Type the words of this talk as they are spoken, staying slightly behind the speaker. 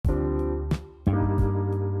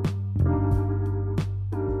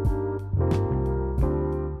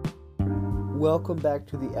Welcome back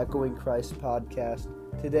to the Echoing Christ podcast.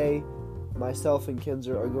 Today, myself and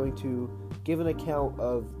Kinzer are going to give an account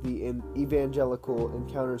of the evangelical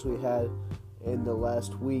encounters we had in the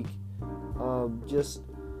last week. Just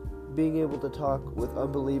being able to talk with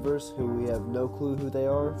unbelievers who we have no clue who they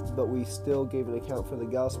are, but we still gave an account for the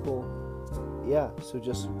gospel. Yeah, so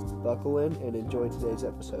just buckle in and enjoy today's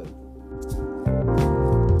episode.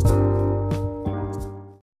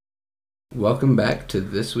 Welcome back to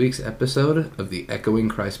this week's episode of the Echoing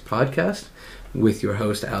Christ podcast with your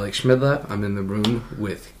host, Alex Schmidlap. I'm in the room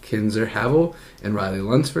with Kinzer Havel and Riley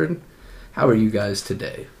Lunsford. How are you guys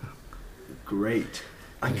today? Great.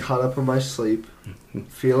 I caught up on my sleep,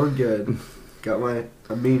 feeling good, got my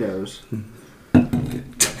aminos.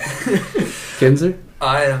 Kinzer?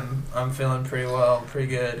 I'm feeling pretty well, pretty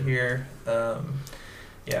good here. I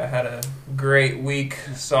had a great week,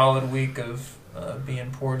 solid week of being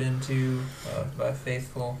poured into by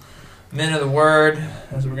faithful men of the Word,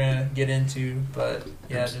 as we're going to get into. But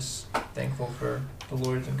yeah, just thankful for the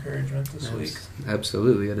Lord's encouragement this week.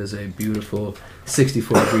 Absolutely. It is a beautiful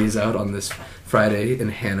 64 degrees out on this Friday in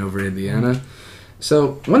Hanover, Indiana.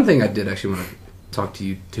 So one thing I did actually want to talk to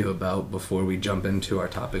you two about before we jump into our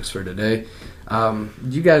topics for today.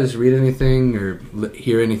 Did you guys read anything or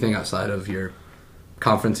hear anything outside of your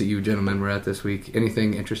conference that you gentlemen were at this week?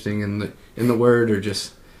 Anything interesting in the Word, or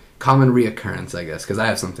just common reoccurrence, I guess? Because I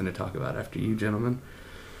have something to talk about after you gentlemen.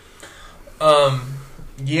 I've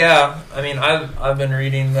been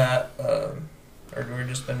reading that, or we've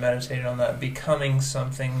just been meditating on that Becoming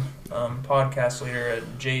Something podcast leader at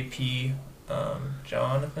JP,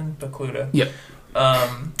 Jonathan Pokluda. Yep.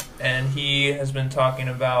 And he has been talking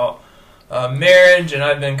about marriage, and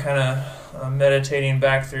I've been kind of meditating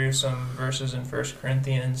back through some verses in 1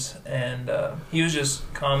 Corinthians, and he was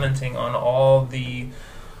just commenting on all the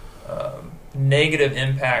negative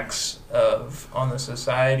impacts on the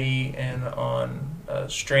society and on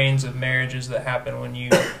strains of marriages that happen when you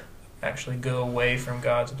actually go away from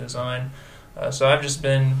God's design. So I've just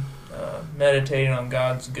been meditating on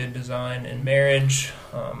God's good design in marriage,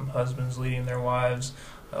 husbands leading their wives,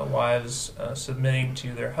 wives submitting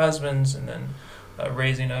to their husbands, and then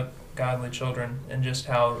raising up godly children, and just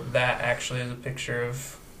how that actually is a picture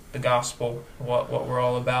of the gospel, what we're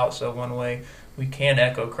all about. So one way we can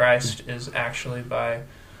echo Christ is actually by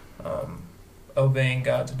obeying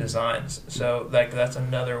God's designs. So that's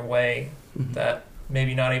another way that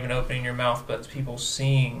maybe not even opening your mouth, but people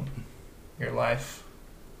seeing your life,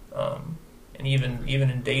 and even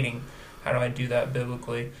in dating, how do I do that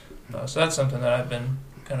biblically? So that's something that I've been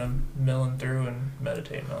kind of milling through and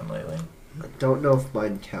meditating on lately. I don't know if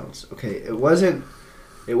mine counts. Okay, it wasn't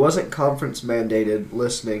conference mandated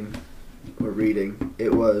listening or reading.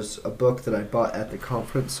 It was a book that I bought at the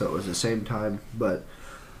conference, so it was the same time. But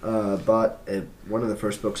one of the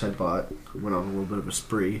first books I bought, went on a little bit of a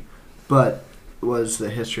spree, but it was the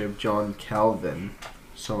history of John Calvin.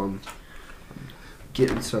 So I'm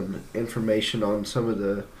getting some information on some of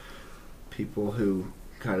the people who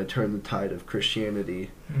kind of turned the tide of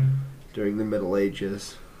Christianity during the Middle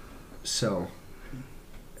Ages. So,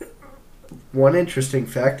 one interesting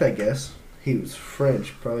fact, I guess, he was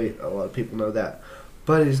French. Probably a lot of people know that.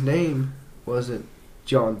 But his name wasn't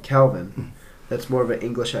John Calvin. That's more of an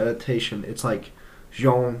English adaptation. It's like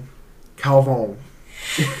Jean Calvin.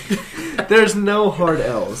 There's no hard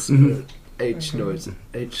L's. H noise.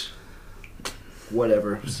 H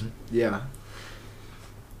whatever. Yeah.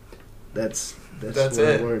 That's what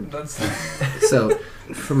I learned. So,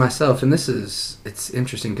 for myself, and it's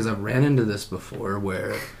interesting because I've ran into this before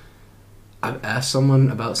where I've asked someone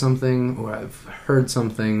about something, or I've heard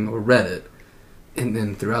something or read it, and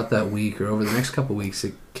then throughout that week or over the next couple weeks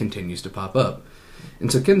it continues to pop up.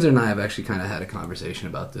 And so Kinzer and I have actually kind of had a conversation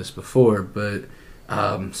about this before, but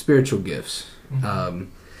spiritual gifts,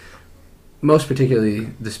 most particularly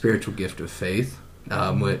the spiritual gift of faith,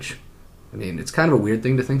 which, I mean, it's kind of a weird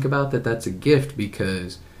thing to think about that that's a gift,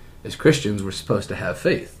 because as Christians we're supposed to have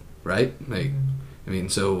faith, right? We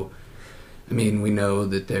know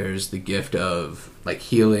that there's the gift of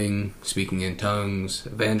healing, speaking in tongues,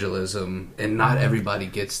 evangelism, and not everybody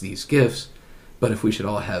gets these gifts. But if we should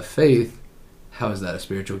all have faith, how is that a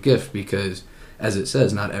spiritual gift? Because as it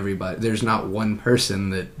says, not everybody, there's not one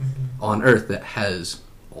person that on earth that has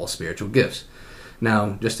all spiritual gifts.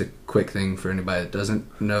 Now, just a quick thing for anybody that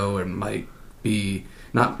doesn't know or might be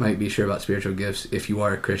sure about spiritual gifts. If you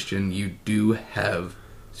are a Christian, you do have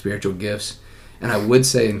spiritual gifts. And I would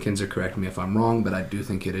say, and Kinzer, correct me if I'm wrong, but I do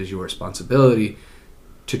think it is your responsibility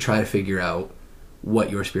to try to figure out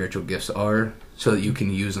what your spiritual gifts are so that you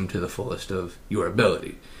can use them to the fullest of your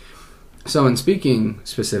ability. So in speaking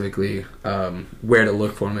specifically, where to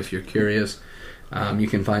look for them if you're curious, you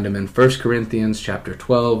can find them in 1 Corinthians chapter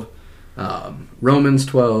 12, Romans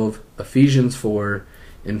 12, Ephesians 4,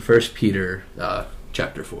 and 1 Peter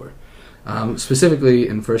chapter 4. Specifically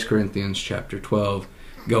in 1 Corinthians chapter 12,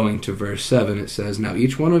 going to verse 7, it says, "Now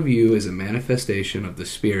each one of you is a manifestation of the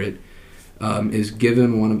Spirit, is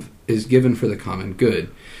given for the common good.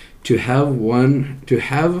 To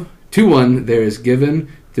one there is given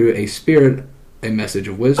through a Spirit a message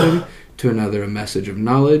of wisdom, to another a message of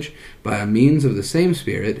knowledge, by a means of the same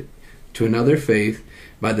Spirit, to another faith,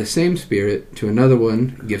 by the same Spirit, to another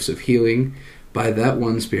one gifts of healing, by that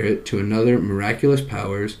one Spirit, to another miraculous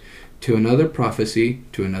powers, to another prophecy,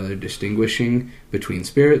 to another distinguishing between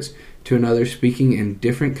spirits, to another speaking in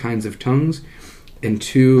different kinds of tongues, and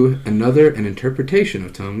to another an interpretation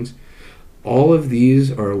of tongues. All of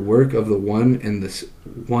these are a work of the one and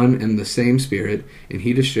the same Spirit, and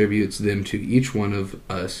He distributes them to each one of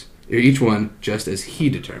us, or each one just as He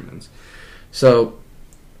determines." So,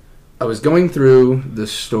 I was going through the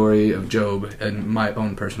story of Job and my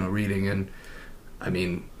own personal reading, and I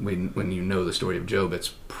mean, when you know the story of Job,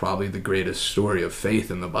 it's probably the greatest story of faith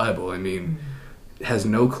in the Bible. I mean, has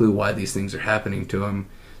no clue why these things are happening to him.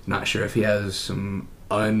 Not sure if he has some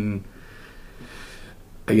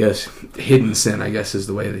hidden sin, I guess is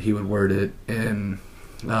the way that he would word it. And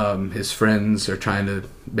his friends are trying to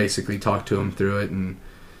basically talk to him through it. And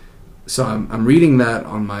so I'm reading that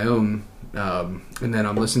on my own. And then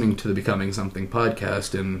I'm listening to the Becoming Something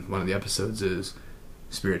podcast, and one of the episodes is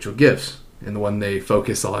spiritual gifts. And the one they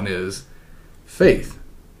focus on is faith.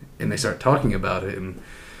 And they start talking about it. And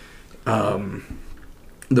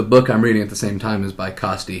the book I'm reading at the same time is by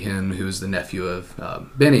Costi Hinn, who's the nephew of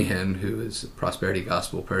Benny Hinn, who is a prosperity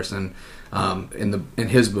gospel person. In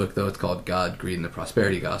his book, though, it's called God, Greed, and the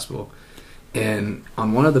Prosperity Gospel. And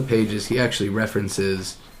on one of the pages, he actually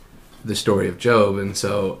references the story of Job. And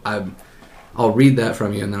so I'll read that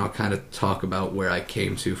from you, and then I'll kind of talk about where I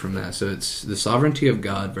came to from that. So it's the sovereignty of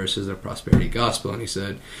God versus the prosperity gospel. And he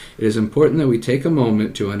said, "It is important that we take a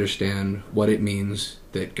moment to understand what it means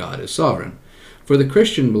that God is sovereign. For the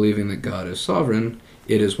Christian, believing that God is sovereign,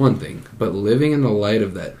 it is one thing, but living in the light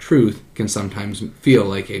of that truth can sometimes feel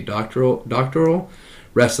like a doctoral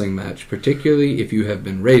wrestling match, particularly if you have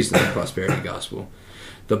been raised in the prosperity gospel.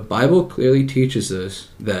 The Bible clearly teaches us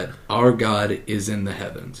that our God is in the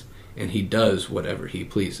heavens, and He does whatever He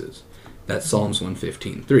pleases." That's Psalms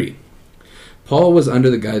 115:3. Paul was under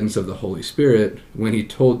the guidance of the Holy Spirit when he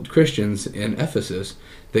told Christians in Ephesus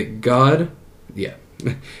that God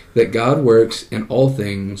works in all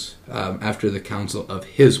things after the counsel of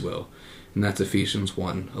His will. And that's Ephesians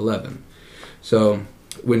 1:11. So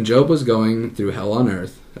when Job was going through hell on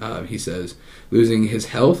earth, he says, losing his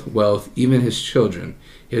health, wealth, even his children,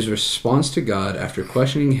 his response to God after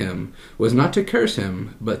questioning Him was not to curse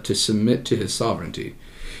Him, but to submit to His sovereignty.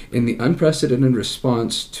 In the unprecedented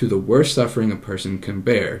response to the worst suffering a person can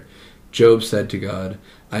bear, Job said to God,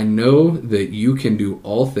 "I know that you can do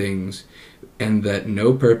all things, and that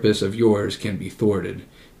no purpose of yours can be thwarted.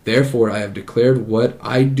 Therefore I have declared what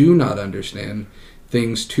I do not understand,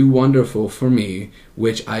 things too wonderful for me,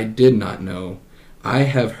 which I did not know. I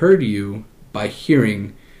have heard you by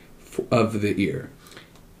hearing of the ear,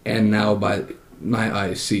 and now by my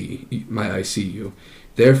eyes see you.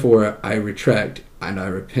 Therefore I retract, and I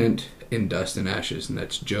repent in dust and ashes." And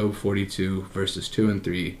that's Job 42, verses 2 and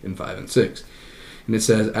 3, and 5 and 6. And it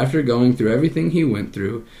says, after going through everything he went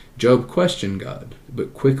through, Job questioned God,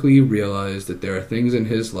 but quickly realized that there are things in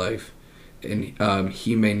his life and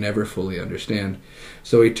he may never fully understand.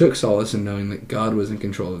 So he took solace in knowing that God was in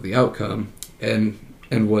control of the outcome and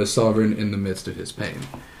was sovereign in the midst of his pain.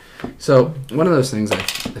 So one of those things I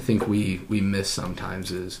think we miss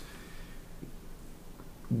sometimes is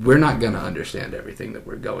we're not going to understand everything that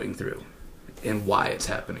we're going through and why it's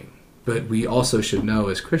happening. But we also should know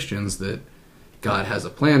as Christians that God has a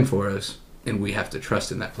plan for us, and we have to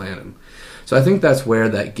trust in that plan. And so I think that's where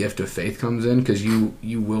that gift of faith comes in, because you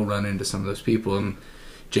will run into some of those people. And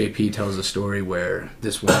JP tells a story where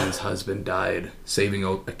this woman's husband died saving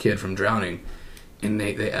a kid from drowning. And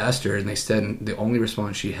they asked her, and they said the only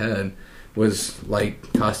response she had was,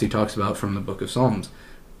 like Costi talks about from the book of Psalms,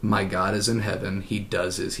 "My God is in heaven, He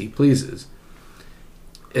does as He pleases."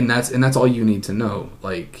 And that's all you need to know.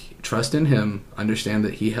 Like, trust in Him, understand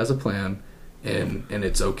that He has a plan, and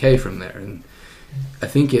it's okay from there. And I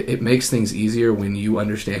think it makes things easier when you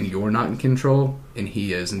understand you're not in control and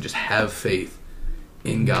He is, and just have faith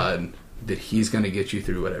in God that He's going to get you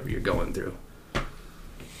through whatever you're going through.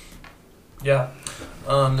 Yeah.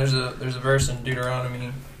 There's a verse in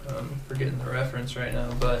Deuteronomy, I'm forgetting the reference right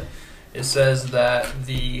now, but it says that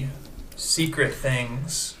the secret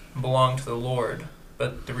things belong to the Lord,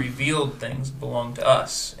 but the revealed things belong to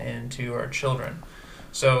us and to our children.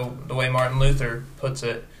 So the way Martin Luther puts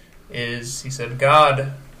it is, he said,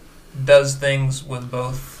 God does things with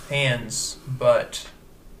both hands, but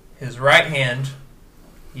his right hand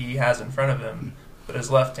he has in front of him, but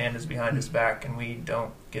his left hand is behind his back, and we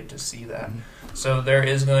don't get to see that. So there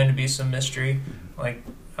is going to be some mystery, like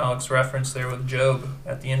Alex referenced there with Job.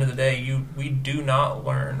 At the end of the day, we do not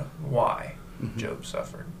learn why Job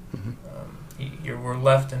suffered. We're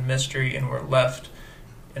left in mystery, and we're left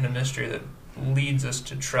in a mystery that leads us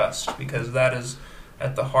to trust, because that is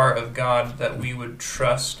at the heart of God, that we would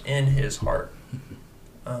trust in his heart.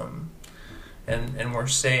 And we're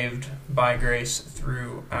saved by grace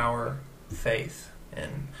through our faith.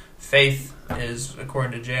 And faith is,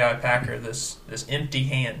 according to J.I. Packer, this empty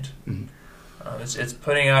hand. It's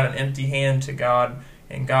putting out an empty hand to God,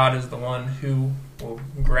 and God is the one who will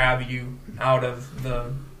grab you out of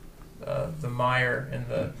the mire and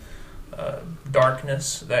the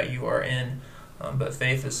darkness that you are in. But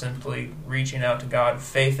faith is simply reaching out to God.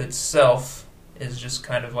 Faith itself is just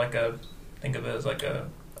kind of like think of it as like a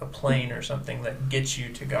plane or something that gets you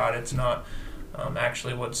to God. It's not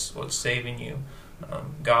actually what's saving you.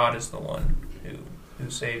 God is the one who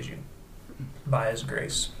saves you by his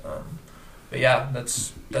grace. But yeah,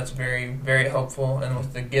 that's very, very helpful. And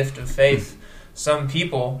with the gift of faith, some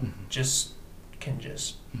people can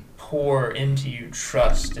pour into you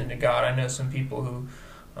trust into God. I know some people who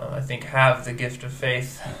I think have the gift of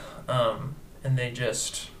faith, and they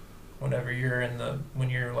just, whenever when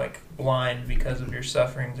you're like blind because of your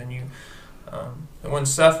sufferings, and when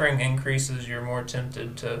suffering increases, you're more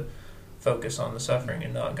tempted to focus on the suffering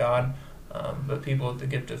and not God. But people with the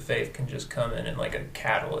gift of faith can just come in and like a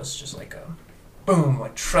catalyst, just like a boom,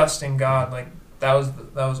 like trusting God. Like that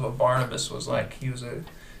was what Barnabas was like. He was an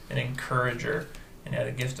encourager and had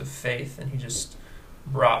a gift of faith, and he just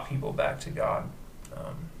brought people back to God.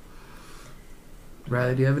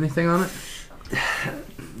 Riley, do you have anything on it?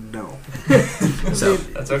 No. So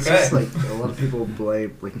that's okay. It's just like a lot of people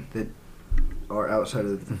blame, like, that are outside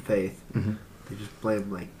of the faith. They just blame,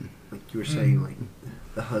 like you were saying, like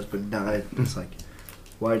the husband died. It's like,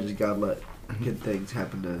 why does God let good things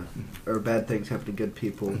happen or bad things happen to good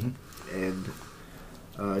people? And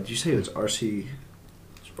did you say it was R.C.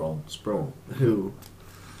 Sproul? Who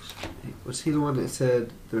was he the one that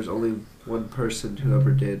said there's only one person who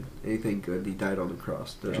ever did anything good? He died on the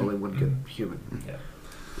cross. There's only one good human.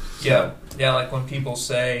 Yeah. Like when people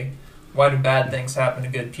say, "Why do bad things happen to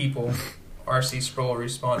good people?" R.C. Sproul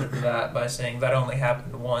responded to that by saying that only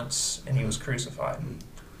happened once, and he was crucified.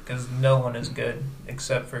 Because no one is good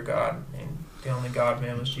except for God, and the only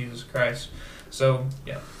God-man was Jesus Christ. So,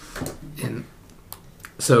 yeah.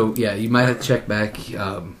 So, yeah, you might have to check back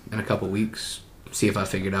in a couple weeks, see if I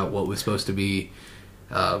figured out what was supposed to be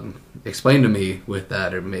explained to me with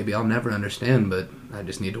that, or maybe I'll never understand, but I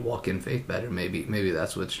just need to walk in faith better. Maybe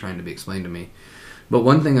that's what's trying to be explained to me. But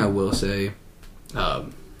one thing I will say,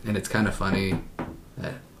 and it's kind of funny,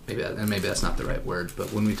 maybe that's not the right word,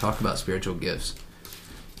 but when we talk about spiritual gifts,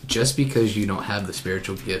 just because you don't have the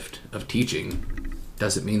spiritual gift of teaching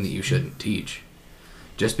doesn't mean that you shouldn't teach.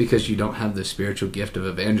 Just because you don't have the spiritual gift of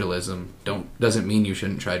evangelism doesn't mean you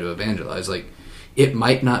shouldn't try to evangelize. Like, it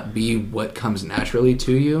might not be what comes naturally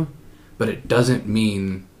to you, but it doesn't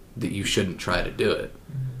mean that you shouldn't try to do it.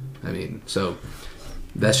 I mean, so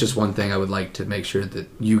that's just one thing I would like to make sure that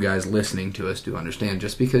you guys listening to us do understand.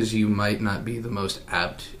 Just because you might not be the most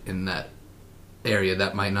apt in that area,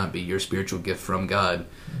 that might not be your spiritual gift from God,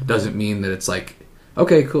 doesn't mean that it's like,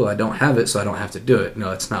 okay, cool, I don't have it, so I don't have to do it. No,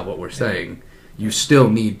 that's not what we're saying. You still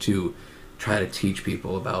need to try to teach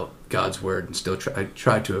people about God's word and still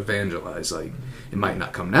try to evangelize. Like, it might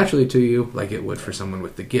not come naturally to you like it would for someone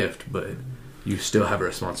with the gift, but you still have a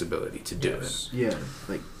responsibility to do it. Yeah,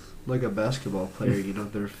 like a basketball player,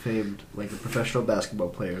 they're famed, like a professional basketball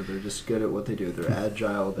player. They're just good at what they do. They're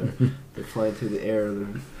agile. They're flying through the air.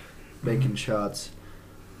 They're making shots.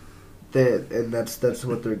 And that's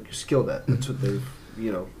what they're skilled at. That's what they've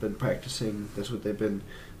been practicing. That's what they've been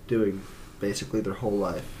doing basically their whole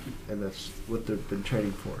life, and that's what they've been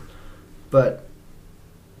training for. But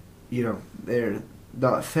they're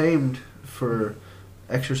not famed for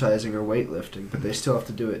exercising or weightlifting, but they still have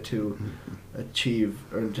to do it to achieve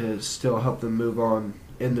or to still help them move on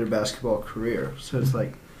in their basketball career. So it's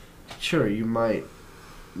like, sure, you might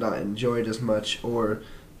not enjoy it as much, or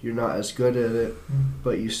you're not as good at it,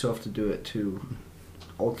 but you still have to do it to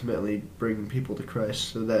ultimately bring people to Christ.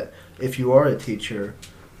 So that if you are a teacher,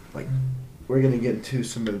 like we're gonna get into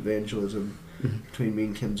some evangelism between me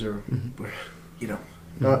and Kinzer. We're,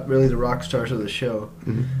 not really the rock stars of the show,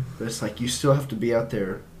 but it's like you still have to be out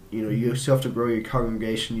there. You still have to grow your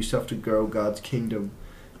congregation. You still have to grow God's kingdom,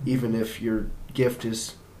 even if your gift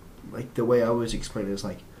is, like, the way I always explain it is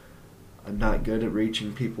like, I'm not good at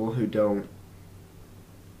reaching people who don't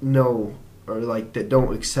know or like that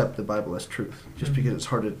don't accept the Bible as truth, just because it's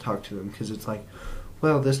hard to talk to them, because it's like,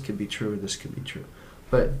 well, this could be true, this could be true.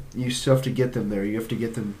 But you still have to get them there. You have to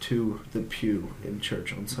get them to the pew in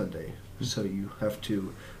church on Sunday. So you have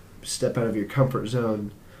to step out of your comfort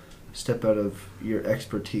zone, step out of your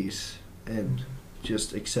expertise, and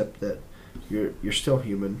just accept that you're still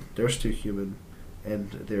human, they're still human,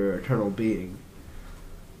 and they're an eternal being,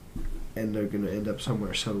 and they're going to end up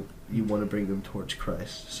somewhere. So you want to bring them towards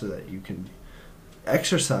Christ so that you can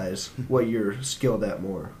exercise what you're skilled at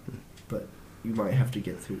more, but you might have to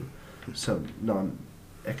get through some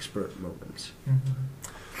non-expert moments.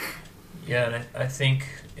 Yeah, and I think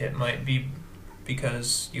it might be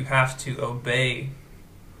because you have to obey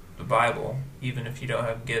the Bible, even if you don't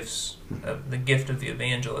have gifts, the gift of the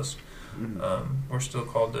evangelist. We're still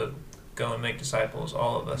called to go and make disciples,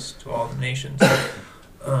 all of us, to all the nations.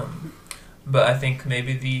 But I think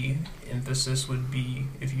maybe the emphasis would be,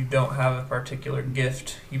 if you don't have a particular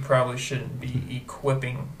gift, you probably shouldn't be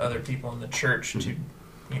equipping other people in the church to,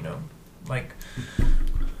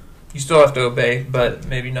 you still have to obey, but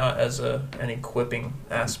maybe not as an equipping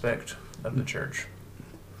aspect of the church.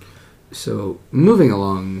 So, moving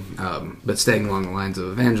along, but staying along the lines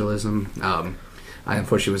of evangelism, I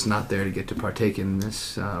unfortunately was not there to get to partake in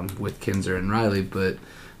this with Kinzer and Riley, but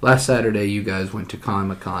last Saturday you guys went to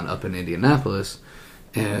Comicon up in Indianapolis,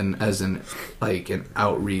 and as an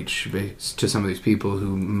outreach to some of these people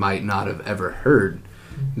who might not have ever heard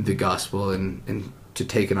the gospel, and to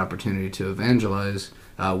take an opportunity to evangelize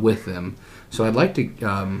with them. So I'd like to,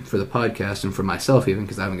 for the podcast and for myself even,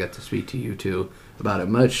 because I haven't got to speak to you two about it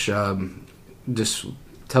much, just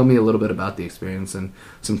tell me a little bit about the experience and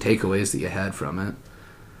some takeaways that you had from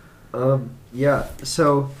it. Yeah,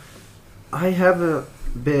 so I haven't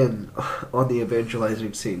been on the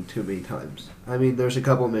evangelizing scene too many times. I mean, there's a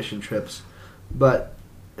couple mission trips, but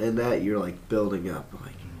in that you're like building up,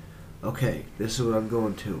 like, okay, this is what I'm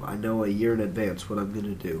going to. I know a year in advance what I'm going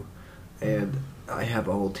to do, and I have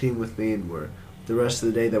a whole team with me, and we're the rest of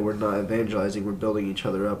the day that we're not evangelizing, we're building each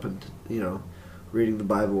other up and reading the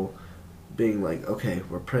Bible, being like, okay,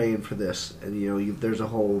 we're praying for this, and there's a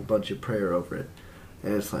whole bunch of prayer over it,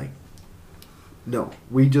 and it's like, no,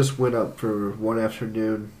 we just went up for one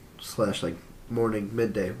afternoon / morning,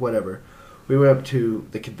 midday, whatever. We went up to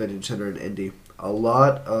the convention center in Indy. A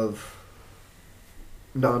lot of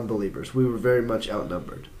non-believers. We were very much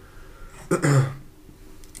outnumbered.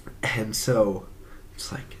 And so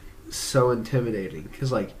it's like so intimidating,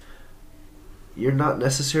 because you're not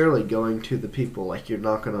necessarily going to the people, you're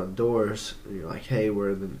knocking on doors and you're like, hey, we're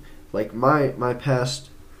in the, my past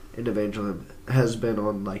in evangelism has been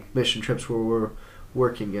on mission trips where we're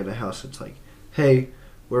working at a house. It's like, hey,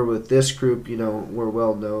 we're with this group, we're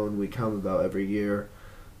well known, we come about every year,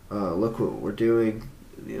 look what we're doing,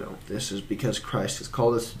 this is because Christ has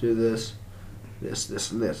called us to do this,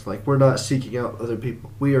 and this. We're not seeking out other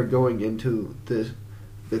people. We are going into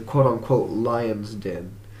the quote-unquote lion's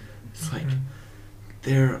den. It's like,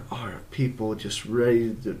 there are people just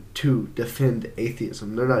ready to defend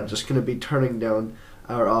atheism. They're not just going to be turning down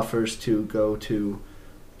our offers to go to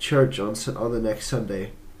church on the next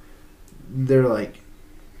Sunday. They're like,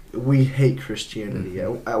 we hate Christianity.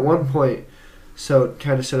 At one point, so it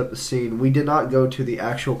kind of set up the scene, we did not go to the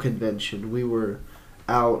actual convention. We were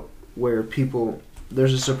out where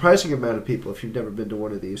there's a surprising amount of people, if you've never been to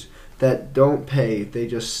one of these, that don't pay. They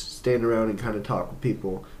just stand around and kind of talk with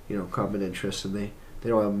people, common interests, and they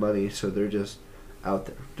don't have money, so they're just out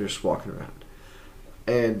there. They're just walking around.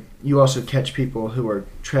 And you also catch people who are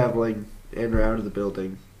traveling in or out of the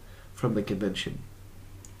building from the convention.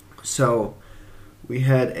 So we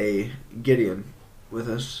had a Gideon with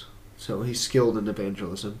us, so he's skilled in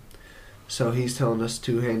evangelism. So he's telling us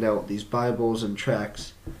to hand out these Bibles and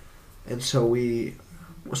tracts. And so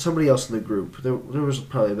somebody else in the group, there was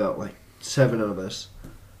probably about 7 of us.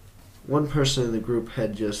 One person in the group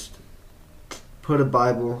had just put a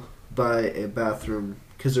Bible by a bathroom,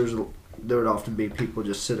 because there would often be people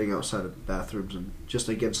just sitting outside of bathrooms and just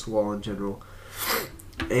against the wall in general.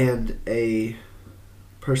 And a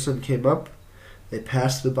person came up, they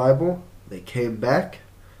passed the Bible, they came back,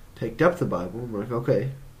 picked up the Bible, and we're like,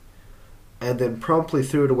 okay, and then promptly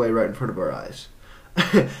threw it away right in front of our eyes.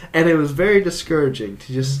 And it was very discouraging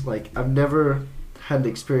to just, I've never had an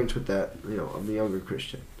experience with that, I'm a younger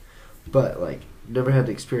Christian. but like never had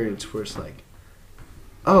the experience where it's like,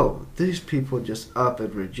 oh, these people just up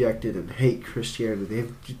and rejected and hate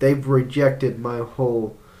Christianity. They've rejected my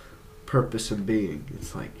whole purpose in being.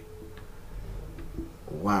 It's like,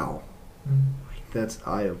 wow. That's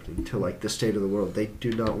eye-opening to like the state of the world. They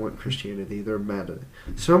do not want Christianity. They're mad at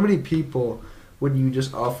it. So many people, when you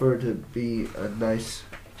just offer to be a nice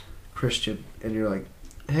Christian and you're like,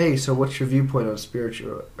 hey, so what's your viewpoint on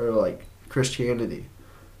spiritual or like Christianity?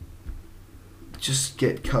 Just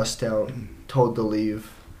get cussed out, told to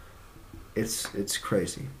leave. It's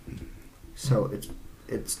crazy. So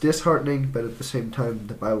it's disheartening, but at the same time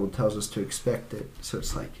the Bible tells us to expect it. So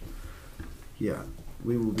it's like, yeah,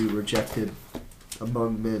 we will be rejected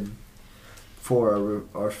among men for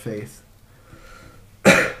our faith.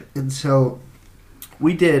 And so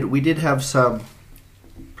we did have some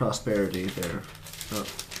prosperity there.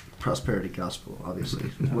 Prosperity gospel,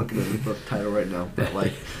 obviously. I'm looking at the book title right now, but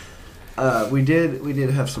like we did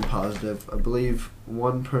have some positive. I believe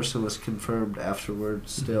one person was confirmed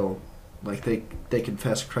afterwards still. Like they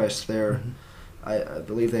confessed Christ there. I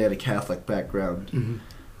believe they had a Catholic background.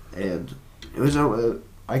 And it was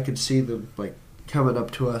I could see them like coming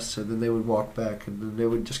up to us, and then they would walk back, and then they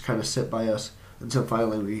would just kind of sit by us. And so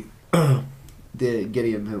finally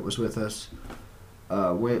Gideon that was with us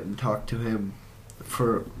went and talked to him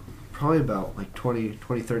for probably about like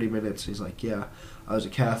 30 minutes. He's like, yeah, I was a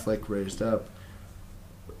Catholic, raised up,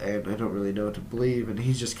 and I don't really know what to believe. And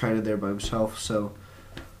he's just kind of there by himself. So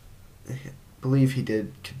I believe he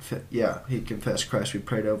did he confessed Christ. We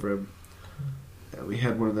prayed over him. We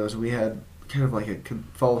had one of those. We had kind of like a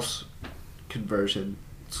false conversion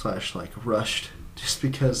 / like rushed, just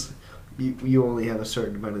because you only have a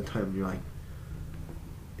certain amount of time. You're like,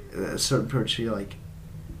 a certain person, you're like,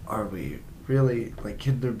 are we really, like,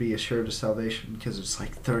 can there be assured of salvation? Because it's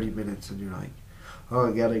like 30 minutes and you're like, oh,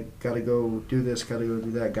 I gotta go do this, gotta go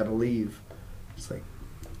do that, gotta leave. It's like,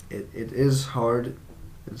 it is hard.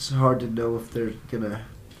 It's hard to know if they're gonna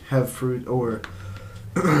have fruit or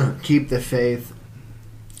keep the faith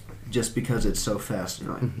just because it's so fast. And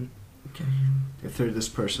you're like, okay, if they're this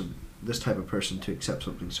type of person to accept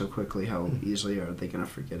something so quickly, how easily are they going to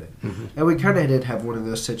forget it? And we kind of did have one of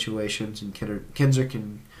those situations, and Kinzer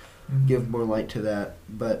can give more light to that.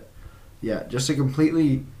 But yeah,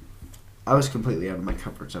 I was completely out of my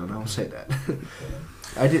comfort zone, I will say that.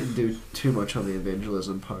 I didn't do too much on the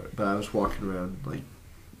evangelism part, but I was walking around like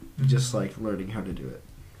just like learning how to do it.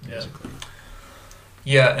 Basically.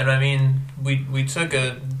 Yeah, and I mean, we took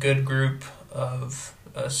a good group of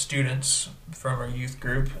students from our youth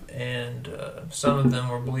group, and some of them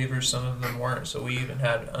were believers, some of them weren't. So we even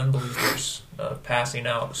had unbelievers passing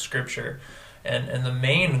out scripture, and the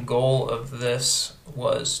main goal of this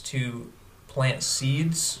was to plant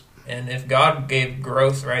seeds. And if God gave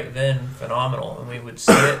growth right then, phenomenal, and we would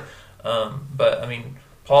see it. But I mean,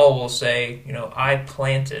 Paul will say, I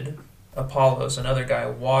planted, Apollos, another guy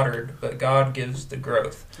watered, but God gives the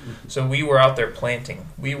growth. So we were out there planting.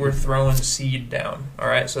 We were throwing seed down. All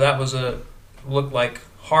right, so that looked like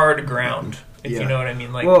hard ground, if you know what I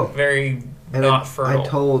mean, like very not fertile. I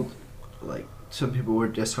told, like, some people were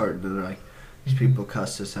disheartened, and they're like, these people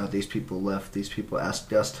cussed us out, these people left, these people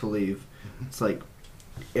asked us to leave. It's like,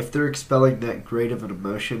 if they're expelling that great of an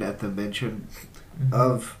emotion at the mention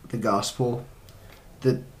of the gospel,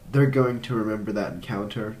 that they're going to remember that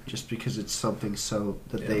encounter just because it's something so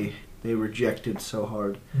that they rejected so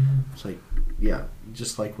hard. It's like, yeah,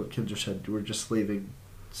 just like what Kinzer said, we're just leaving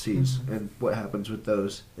seeds, and what happens with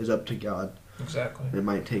those is up to God. Exactly. It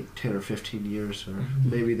might take 10 or 15 years, or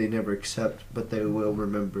maybe they never accept, but they will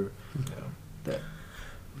remember that.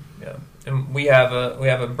 Yeah, and we have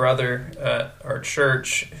a brother at our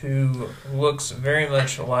church who looks very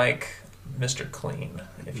much like Mr. Clean.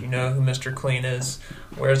 If you know who Mr. Clean is,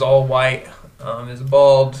 wears all white, is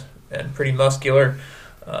bald and pretty muscular,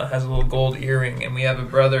 has a little gold earring, and we have a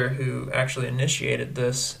brother who actually initiated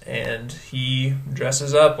this, and he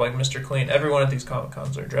dresses up like Mr. Clean. Everyone at these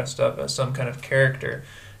Comic-Cons are dressed up as some kind of character,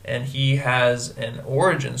 and he has an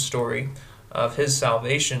origin story of his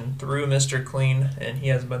salvation through Mr. Clean, and he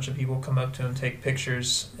has a bunch of people come up to him, take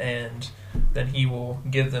pictures, and then he will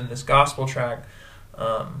give them this gospel tract.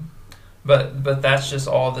 But that's just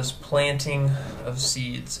all this planting of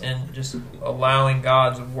seeds, and just allowing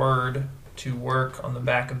God's word to work on the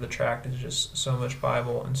back of the tract is just so much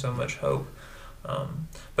Bible and so much hope.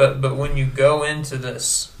 But when you go into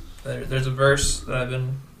this, there's a verse that I've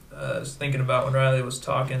been thinking about when Riley was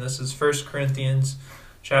talking. This is 1 Corinthians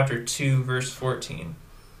chapter 2, verse 14.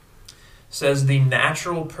 It says, "The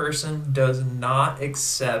natural person does not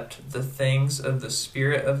accept the things of the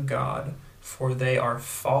Spirit of God, for they are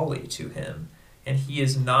folly to him, and he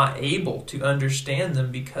is not able to understand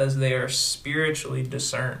them because they are spiritually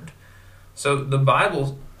discerned. So the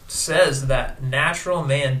Bible says that natural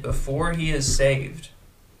man, before he is saved,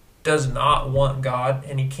 does not want God,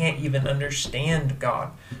 and he can't even understand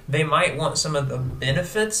God. They might want some of the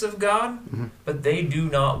benefits of God, but they do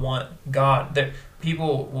not want God.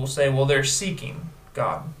 People will say, well, they're seeking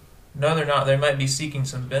God. No, they're not. They might be seeking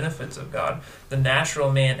some benefits of God. The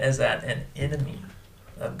natural man is an enemy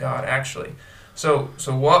of God, actually. So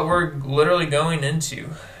what we're literally going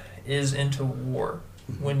into is into war.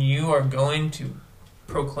 When you are going to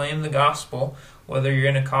proclaim the gospel, whether you're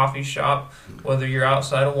in a coffee shop, whether you're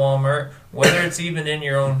outside of Walmart, whether it's even in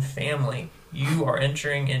your own family, you are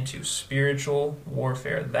entering into spiritual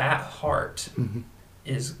warfare. That heart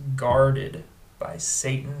is guarded by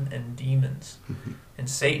Satan and demons. And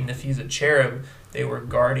Satan, if he's a cherub, they were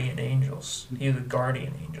guardian angels. He was a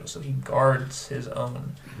guardian angel, so he guards his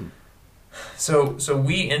own. So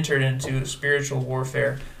we entered into spiritual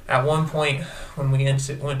warfare. At one point, when we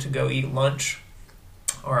went to go eat lunch,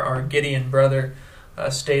 our Gideon brother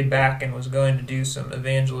stayed back and was going to do some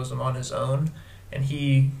evangelism on his own, and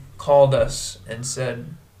he called us and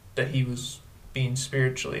said that he was being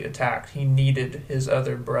spiritually attacked. He needed his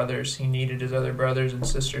other brothers. He needed his other brothers and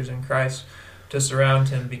sisters in Christ to surround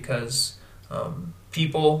him because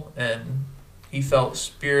people, and he felt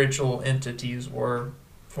spiritual entities were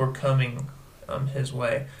coming his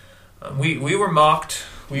way. We were mocked.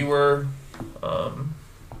 We were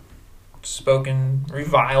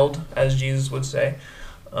reviled, as Jesus would say.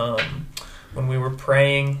 When we were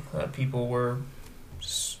praying, people were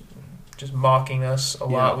just mocking us a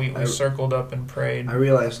lot. We circled up and prayed. I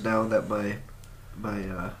realize now that my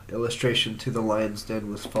illustration to the lion's den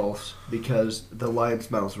was false because the lions'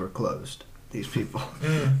 mouths were closed. These people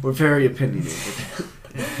were very opinionated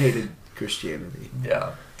and hated Christianity.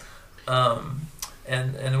 Yeah.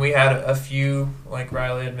 And we had a few, like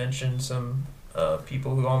Riley had mentioned, some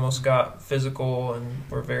people who almost got physical and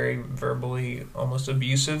were very verbally almost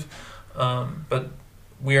abusive. But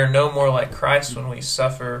we are no more like Christ when we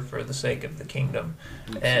suffer for the sake of the kingdom.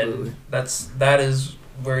 Absolutely. And that is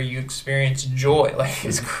where you experience joy. Like,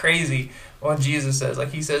 it's crazy what Jesus says.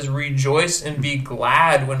 Like, he says, rejoice and be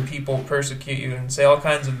glad when people persecute you and say all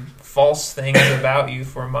kinds of false things about you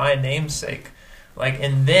for my name's sake. Like,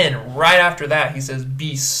 and then right after that, he says,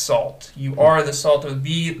 be salt. You are the salt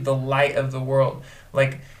be the light of the world.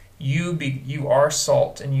 Like, you are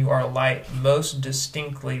salt and you are light most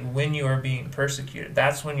distinctly when you are being persecuted.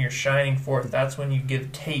 That's when you're shining forth. That's when you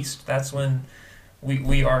give taste. That's when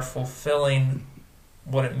we are fulfilling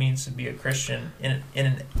what it means to be a Christian in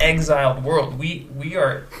an exiled world. We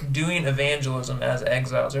are doing evangelism as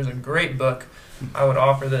exiles. There's a great book. I would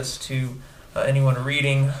offer this to anyone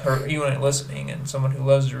reading or anyone listening and someone who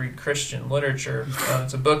loves to read Christian literature.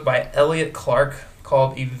 It's a book by Elliot Clark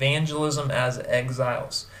called Evangelism as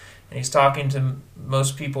Exiles. And he's talking to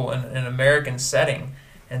most people in an American setting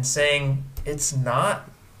and saying it's not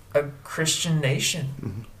a Christian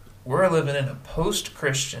nation. We're living in a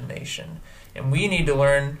post-Christian nation. And we need to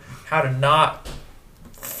learn how to not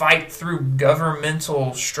fight through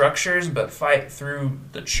governmental structures, but fight through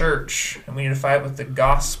the church. And we need to fight with the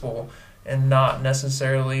gospel and not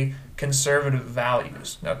necessarily conservative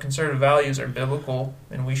values. Now, conservative values are biblical,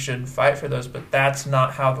 and we should fight for those, but that's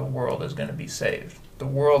not how the world is going to be saved. The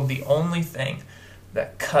world, the only thing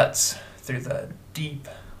that cuts through the deep,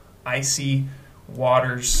 icy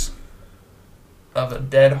waters of a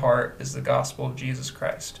dead heart is the gospel of Jesus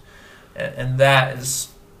Christ. And that is,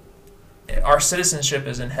 our citizenship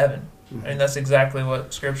is in heaven. I mean, that's exactly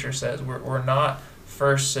what Scripture says. We're not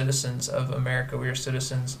first citizens of America. We are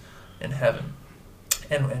citizens in heaven.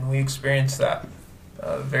 And we experience that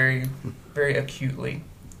very, very acutely.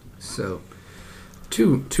 So,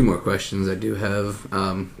 two more questions I do have,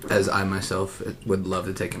 as I myself would love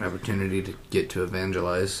to take an opportunity to get to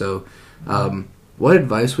evangelize. So, what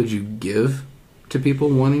advice would you give to people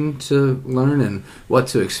wanting to learn and what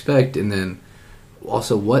to expect? And then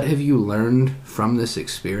also, what have you learned from this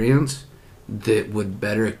experience that would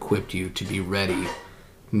better equip you to be ready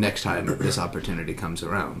next time this opportunity comes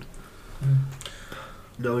around?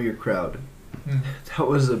 Know your crowd. That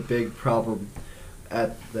was a big problem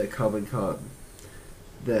at the Comicon,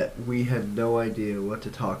 that we had no idea what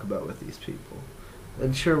to talk about with these people.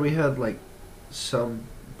 And sure, we had like some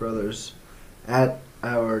brothers at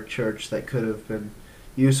our church that could have been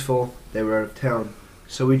useful. They were out of town,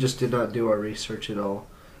 so we just did not do our research at all.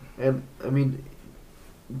 And I mean,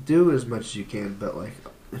 do as much as you can, but like,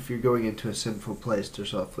 if you're going into a sinful place,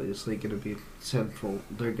 there's obviously going to be sinful.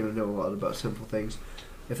 They're going to know a lot about sinful things.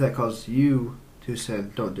 if that causes you to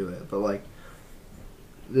sin, don't do it. But like,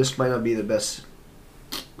 this might not be the best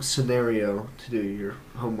scenario to do your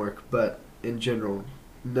homework, but in general,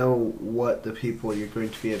 know what the people you're going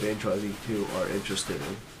to be evangelizing to are interested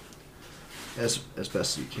in as best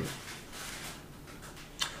as you can.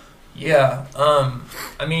 Yeah,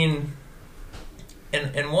 I mean,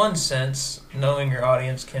 in one sense, knowing your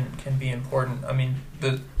audience can be important. I mean,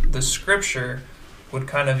 the scripture would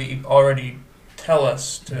kind of already tell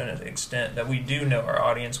us to an extent that we do know our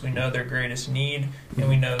audience. We know their greatest need, and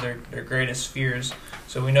we know their greatest fears.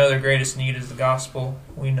 So we know their greatest need is the gospel.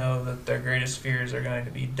 We know that their greatest fears are going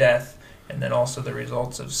to be death, and then also the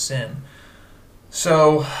results of sin.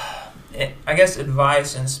 So I guess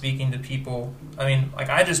advice in speaking to people, I mean, like,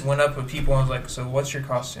 I just went up with people and was like, so what's your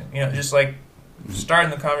costume? You know, just like starting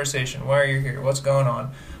the conversation. Why are you here? What's going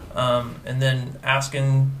on? And then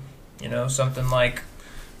asking, you know, something like,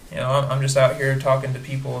 you know, I'm just out here talking to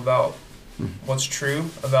people about what's true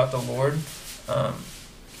about the Lord.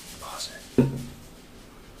 Pause it.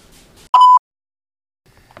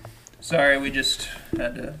 Sorry, we just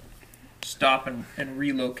had to stop and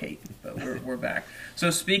relocate, but we're back. So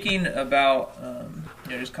speaking about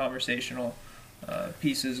you know, just conversational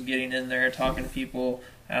pieces, getting in there, talking to people,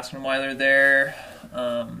 asking them why they're there.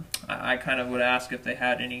 I kind of would ask if they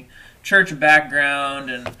had any church background,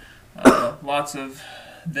 and lots of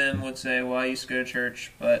them would say, well, I used to go to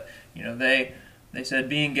church, but you know, they said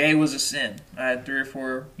being gay was a sin. I had 3 or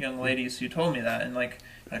 4 young ladies who told me that, and like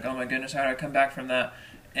oh my goodness, how did I come back from that?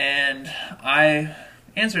 And I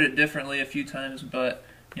answered it differently a few times, but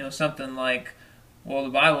you know, something like, well, the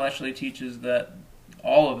Bible actually teaches that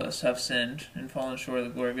all of us have sinned and fallen short of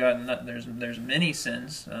the glory of God, and that there's many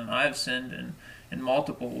sins. I've sinned in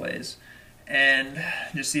multiple ways, and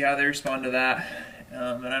just see how they respond to that.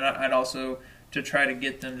 And I'd also, to try to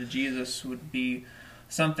get them to Jesus, would be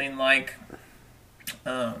something like,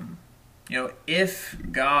 you know, if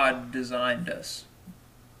God designed us,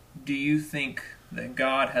 do you think that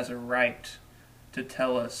God has a right to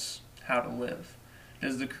tell us how to live?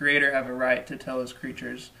 Does the Creator have a right to tell His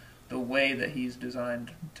creatures the way that He's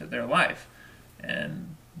designed to their life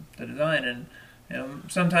and the design? And you know,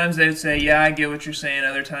 sometimes they would say, yeah, I get what you're saying.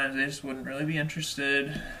 Other times they just wouldn't really be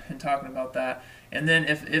interested in talking about that. And then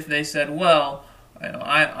if they said, well, you know,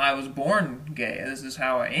 I was born gay, this is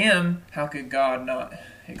how I am, how could God not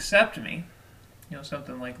accept me? You know,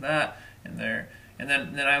 something like that. And then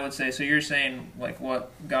I would say, so you're saying like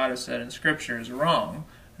what God has said in Scripture is wrong?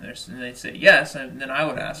 And they'd say yes. And then I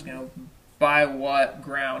would ask, you know, by what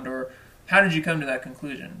ground, or how did you come to that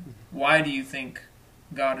conclusion? Why do you think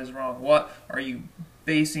God is wrong? What are you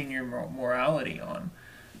basing your morality on?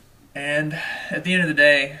 And at the end of the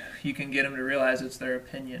day, you can get them to realize it's their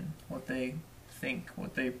opinion, what they think,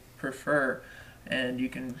 what they prefer, and you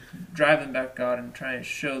can drive them back to God and try and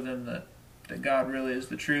show them that God really is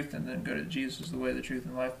the truth, and then go to Jesus, the way, the truth,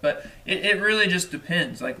 and life. But it really just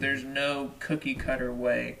depends. Like, there's no cookie-cutter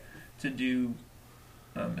way to do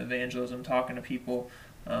evangelism, talking to people.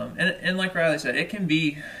 And like Riley said, it can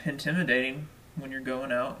be intimidating when you're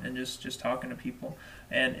going out and just talking to people.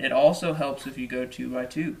 And it also helps if you go 2 by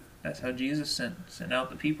 2. That's how Jesus sent out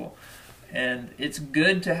the people. And it's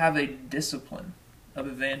good to have a discipline of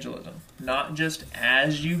evangelism, not just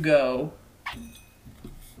as you go.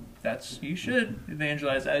 You should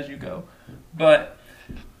evangelize as you go, but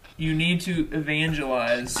you need to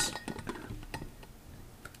evangelize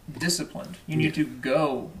disciplined. You need to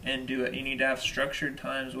go and do it. You need to have structured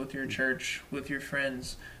times with your church, with your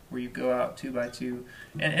friends, where you go out 2 by 2.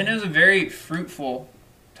 And it was a very fruitful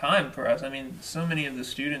time for us. I mean, so many of the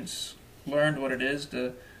students learned what it is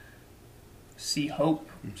to see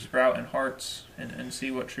hope sprout in hearts and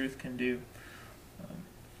see what truth can do.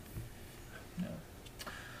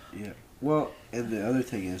 Yeah. Well, and the other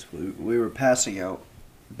thing is, we were passing out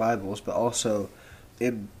Bibles, but also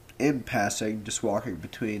in passing, just walking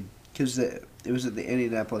between, because it was at the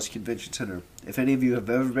Indianapolis Convention Center. If any of you have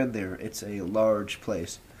ever been there, it's a large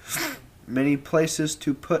place. Many places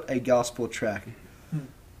to put a gospel tract.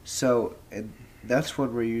 So, and that's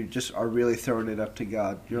one where you just are really throwing it up to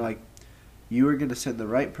God. You're like, you are going to send the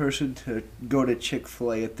right person to go to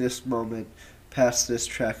Chick-fil-A at this moment, pass this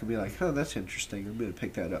track, and be like, oh, that's interesting, I'm going to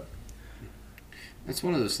pick that up. That's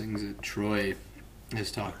one of those things that Troy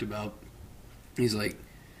has talked about. He's like,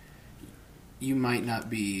 you might not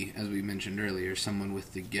be, as we mentioned earlier, someone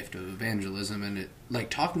with the gift of evangelism, and like,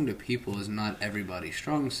 talking to people is not everybody's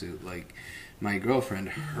strong suit. Like, my girlfriend,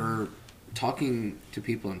 her talking to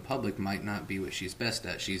people in public might not be what she's best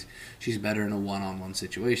at. She's better in a one-on-one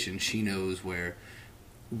situation. She knows where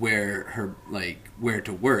where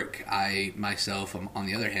to work. I myself, on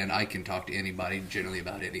the other hand, I can talk to anybody generally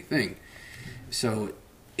about anything. So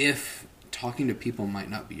if talking to people might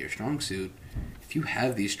not be your strong suit, if you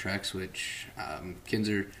have these tracks, which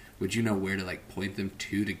Kinzer, would you know where to like point them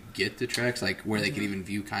to get the tracks, like where they can even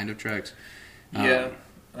view kind of tracks?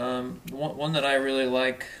 One that I really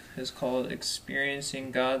like is called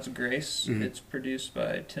Experiencing God's Grace. Mm-hmm. It's produced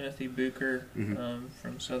by Timothy Bucher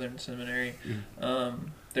from Southern Seminary. Mm-hmm.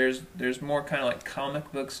 There's more kind of like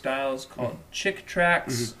comic book styles called chick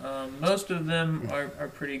tracts. Most of them are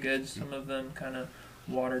pretty good. Some of them kind of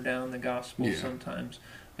water down the gospel sometimes.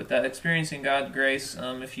 But that Experiencing God's Grace,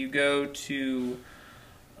 if you go to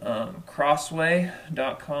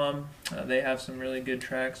crossway.com, they have some really good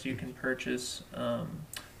tracts you can purchase.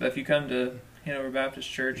 But if you come to Hanover Baptist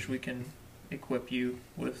Church, we can equip you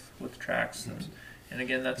with tracts. And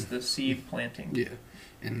again, that's the seed planting. Yeah.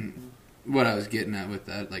 And what I was getting at with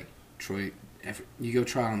that, like, Troy, if you go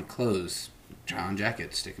try on clothes, try on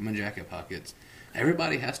jackets, stick them in jacket pockets.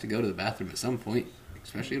 Everybody has to go to the bathroom at some point,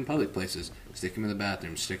 especially in public places. Stick them in the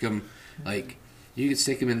bathroom. Stick them, like, you could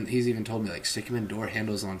stick them in, he's even told me, like, stick them in door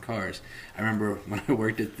handles on cars. I remember when I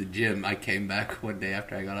worked at the gym, I came back one day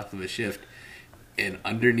after I got off of a shift, and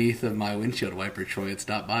underneath of my windshield wiper, Troy had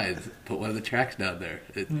stopped by and put one of the tracks down there.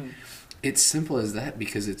 It's simple as that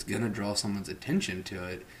because it's going to draw someone's attention to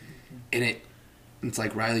it. And it's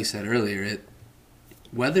like Riley said earlier,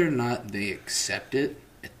 whether or not they accept it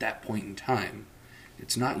at that point in time,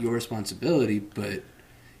 it's not your responsibility, but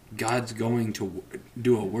God's going to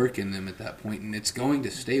do a work in them at that point, and it's going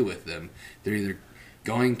to stay with them. They're either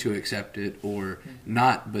going to accept it or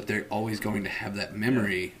not, but they're always going to have that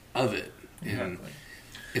memory of it. And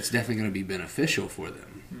it's definitely going to be beneficial for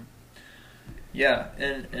them. Yeah,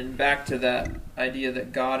 and back to that idea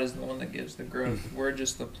that God is the one that gives the growth. We're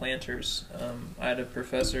just the planters. I had a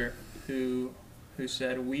professor who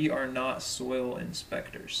said, we are not soil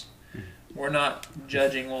inspectors. We're not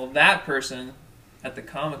judging, well, that person at the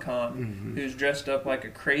Comicon who's dressed up like a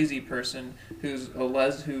crazy person,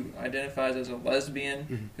 who identifies as a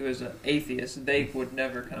lesbian, who is an atheist, they would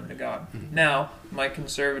never come to God. Now, my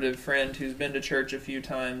conservative friend who's been to church a few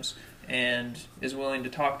times and is willing to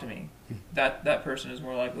talk to me, that person is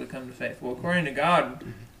more likely to come to faith. Well, according to God,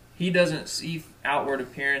 He doesn't see outward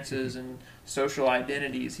appearances and social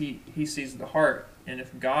identities. He sees the heart. And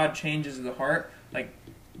if God changes the heart, like,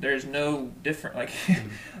 there's no different, like,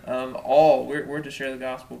 we're to share the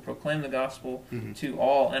gospel, proclaim the gospel to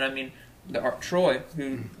all. And I mean, Troy,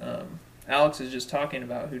 who Alex is just talking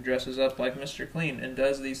about, who dresses up like Mr. Clean and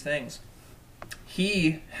does these things,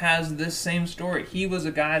 he has this same story. He was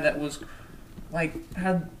a guy that was, like,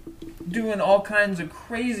 doing all kinds of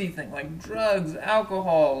crazy things, like drugs,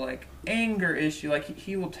 alcohol, like anger issue. Like,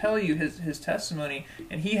 he will tell you his testimony,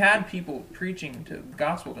 and he had people preaching the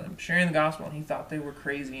gospel to him, sharing the gospel, and he thought they were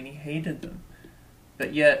crazy and he hated them.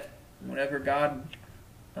 But yet, whenever God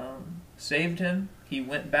saved him, he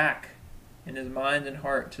went back in his mind and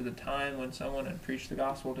heart to the time when someone had preached the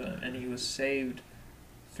gospel to him, and he was saved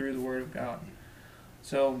through the word of God.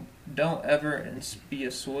 So don't ever be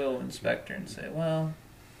a soil inspector and say, well,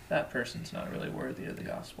 that person's not really worthy of the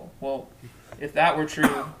gospel. Well, if that were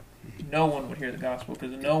true, no one would hear the gospel,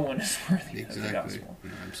 because no one is worthy of the gospel. Yeah,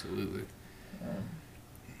 absolutely.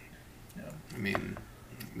 I mean,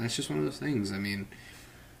 that's just one of those things. I mean,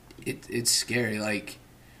 it's scary. Like,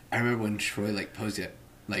 I remember when Troy proposed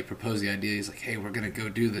the idea. He's like, "Hey, we're gonna go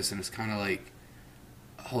do this," and it's kind of like,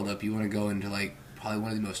 hold up, you want to go into probably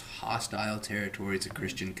one of the most hostile territories a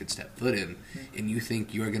Christian could step foot in, and you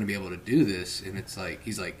think you're going to be able to do this? And it's like,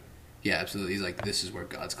 he's like, yeah, absolutely. He's like, this is where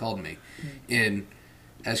God's called me. And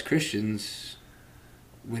as Christians,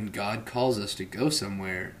 when God calls us to go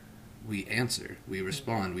somewhere, we answer, we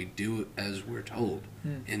respond, we do as we're told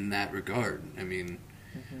in that regard. I mean,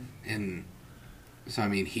 and so, I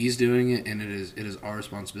mean, he's doing it, and it is our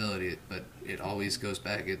responsibility, but it always goes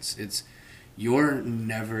back. It's you're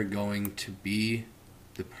never going to be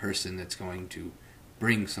the person that's going to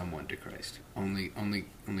bring someone to Christ. Only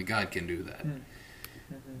God can do that.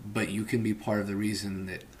 But you can be part of the reason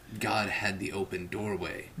that God had the open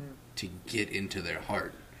doorway to get into their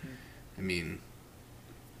heart. I mean,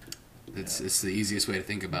 it's the easiest way to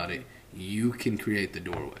think about it. You can create the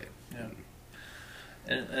doorway. Yeah.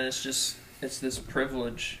 And it's this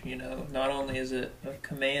privilege, Not only is it a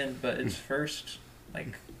command, but it's first,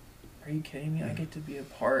 like, are you kidding me? I get to be a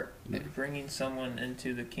part of bringing someone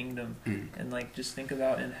into the kingdom. And, like, just think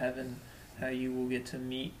about in heaven how you will get to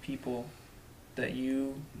meet people that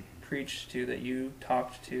you preached to, that you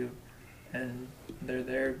talked to, and they're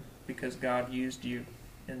there because God used you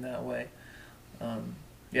in that way.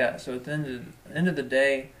 Yeah, so at the end of the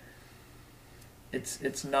day,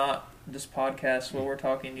 it's not this podcast. What we're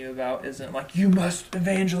talking to you about isn't like you must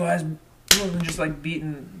evangelize, and just like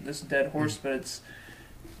beating this dead horse. But it's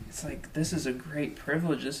like this is a great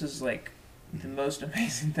privilege. This is like the most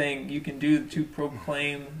amazing thing you can do to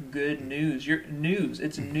proclaim good news. Your news.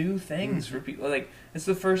 It's new things for people. Like it's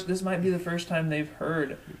the first. This might be the first time they've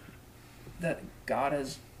heard that God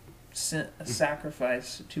has sent a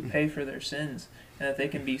sacrifice to pay for their sins, and that they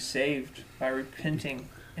can be saved by repenting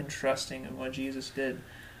and trusting in what Jesus did.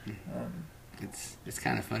 It's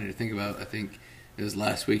kind of funny to think about. I think it was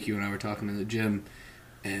last week you and I were talking in the gym,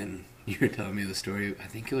 and you were telling me the story. I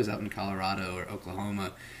think it was out in Colorado or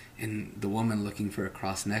Oklahoma, and the woman looking for a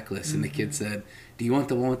cross necklace, and the kid said, "Do you want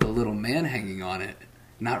the one with the little man hanging on it?"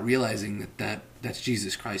 Not realizing that's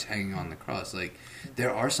Jesus Christ hanging on the cross. Like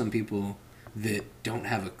there are some people that don't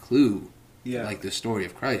have a clue, like the story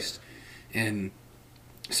of Christ, and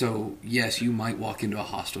so yes, you might walk into a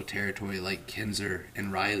hostile territory like Kinzer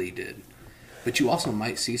and Riley did, but you also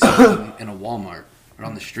might see someone in a Walmart or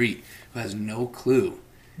on the street who has no clue,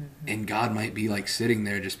 and God might be like sitting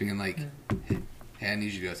there just being like, "Hey, I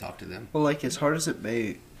need you to go talk to them." Well, like as hard as it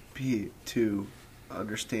may be to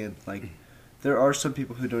understand, like there are some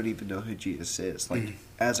people who don't even know who Jesus is, like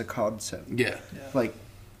as a concept. Yeah. Like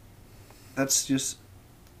that's just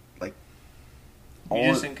like you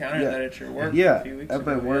just encountered that at your work. Yeah, a few weeks at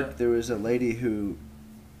my ago. work there was a lady who,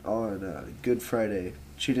 on Good Friday,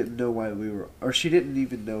 she didn't know why we were, or she didn't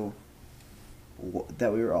even know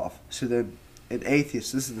that we were off. So then, an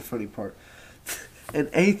atheist. This is the funny part. An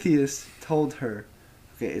atheist told her,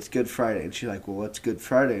 "Okay, it's Good Friday," and she's like, "Well, what's Good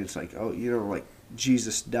Friday?" And it's like, "Oh, like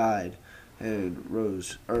Jesus died and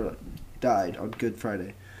rose, or died on Good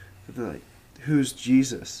Friday." And they're like, "Who's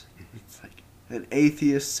Jesus?" It's like an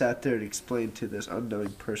atheist sat there and explained to this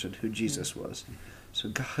unknowing person who Jesus was. So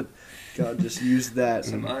God just used that.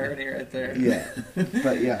 Some irony right there. Yeah,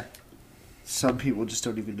 but yeah, some people just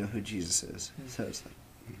don't even know who Jesus is. So it's like,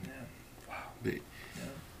 Wow.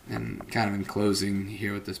 And kind of in closing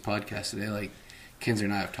here with this podcast today, like Kinzer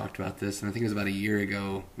and I have talked about this, and I think it was about a year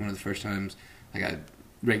ago, one of the first times, like I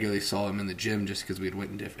regularly saw him in the gym just because we had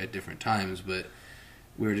went at different times, but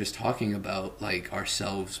we were just talking about like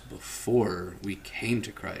ourselves before we came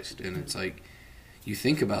to Christ, and it's like you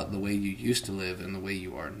think about the way you used to live and the way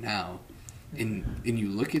you are now, and you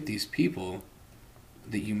look at these people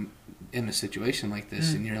that you in a situation like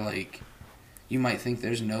this, and you're like, you might think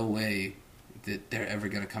there's no way that they're ever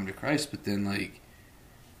going to come to Christ, but then like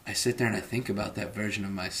I sit there and I think about that version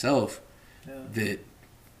of myself that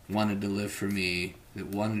wanted to live for me, that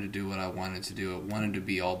wanted to do what I wanted to do, it wanted to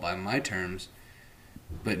be all by my terms.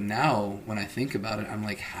 But now, when I think about it, I'm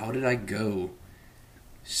like, how did I go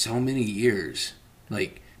so many years,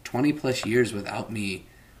 like 20 plus years without me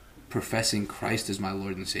professing Christ as my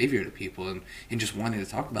Lord and Savior to people and just wanting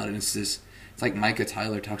to talk about it? It's like Micah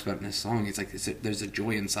Tyler talks about it in his song. It's like there's a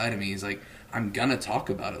joy inside of me. He's like, I'm going to talk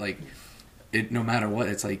about it. Like, no matter what,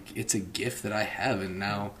 it's like, it's a gift that I have. And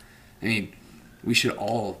now, I mean, we should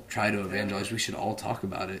all try to evangelize. We should all talk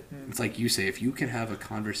about it. It's like you say, if you can have a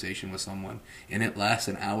conversation with someone and it lasts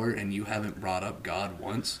an hour and you haven't brought up God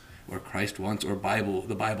once or Christ once or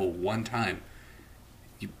the Bible one time,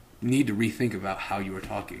 you need to rethink about how you were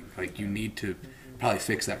talking. Like you need to probably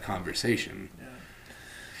fix that conversation.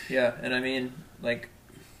 Yeah, and I mean, like,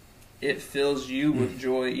 it fills you with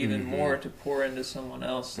joy even more to pour into someone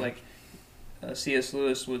else. Like C.S.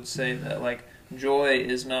 Lewis would say that, like, joy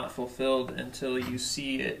is not fulfilled until you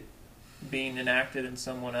see it being enacted in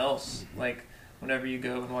someone else. Like whenever you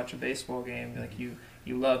go and watch a baseball game, like you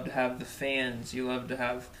love to have the fans, you love to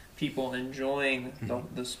have people enjoying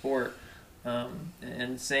the sport.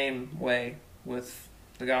 And same way with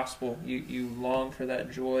the gospel, you long for that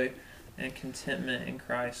joy and contentment in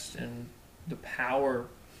Christ and the power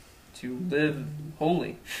to live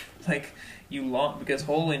holy. Like you long, because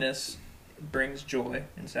holiness brings joy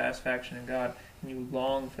and satisfaction in God, and you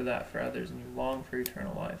long for that for others, and you long for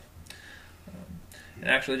eternal life. And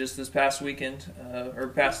actually, just this past weekend,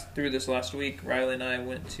 through this last week, Riley and I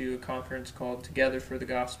went to a conference called Together for the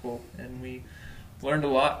Gospel, and we learned a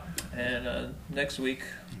lot. And next week,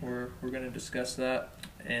 we're going to discuss that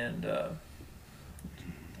and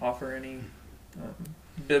offer any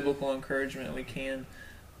biblical encouragement we can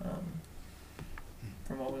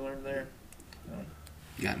from what we learned there.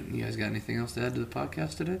 You guys got anything else to add to the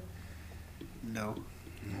podcast today? no.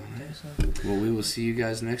 I think so. Well, we will see you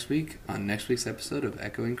guys next week on next week's episode of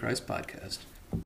Echoing Christ Podcast.